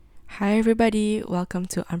Hi, everybody. Welcome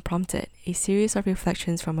to Unprompted, a series of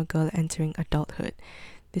reflections from a girl entering adulthood.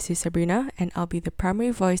 This is Sabrina, and I'll be the primary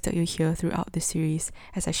voice that you hear throughout the series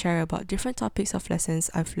as I share about different topics of lessons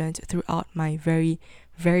I've learned throughout my very,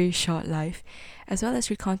 very short life, as well as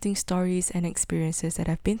recounting stories and experiences that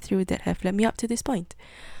I've been through that have led me up to this point.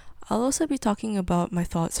 I'll also be talking about my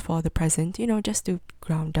thoughts for the present, just to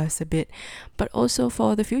ground us a bit, but also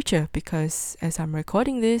for the future because as I'm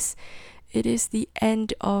recording this, it is the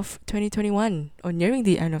end of 2021 or nearing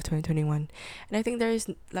the end of 2021. And I think there is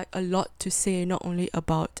like a lot to say not only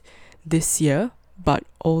about this year but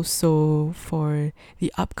also for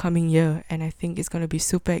the upcoming year, and I think it's going to be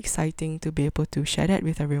super exciting to be able to share that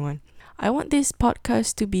with everyone. I want this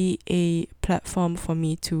podcast to be a platform for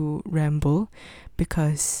me to ramble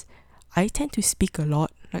because I tend to speak a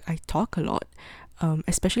lot, like I talk a lot,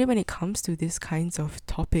 especially when it comes to these kinds of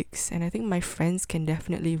topics. And I think my friends can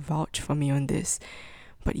definitely vouch for me on this.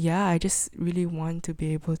 But yeah, I just really want to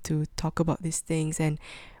be able to talk about these things and,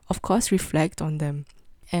 of course, reflect on them.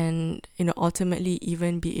 And, ultimately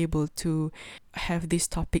even be able to have these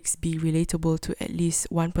topics be relatable to at least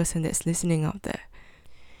one person that's listening out there.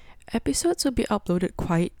 Episodes will be uploaded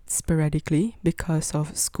quite sporadically because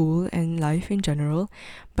of school and life in general,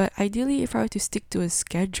 but ideally, if I were to stick to a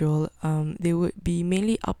schedule, they would be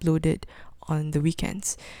mainly uploaded on the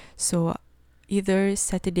weekends. So either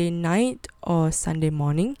Saturday night or Sunday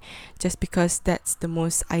morning, just because that's the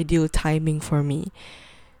most ideal timing for me.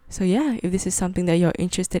 So yeah, if this is something that you're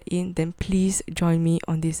interested in, then please join me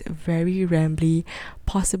on this very rambly,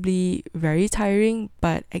 possibly very tiring,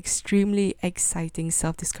 but extremely exciting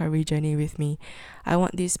self-discovery journey with me. I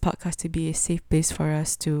want this podcast to be a safe place for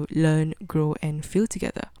us to learn, grow, and feel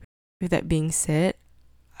together. With that being said,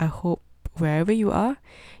 I hope wherever you are,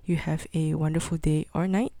 you have a wonderful day or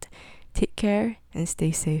night. Take care and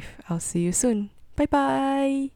stay safe. I'll see you soon. Bye bye.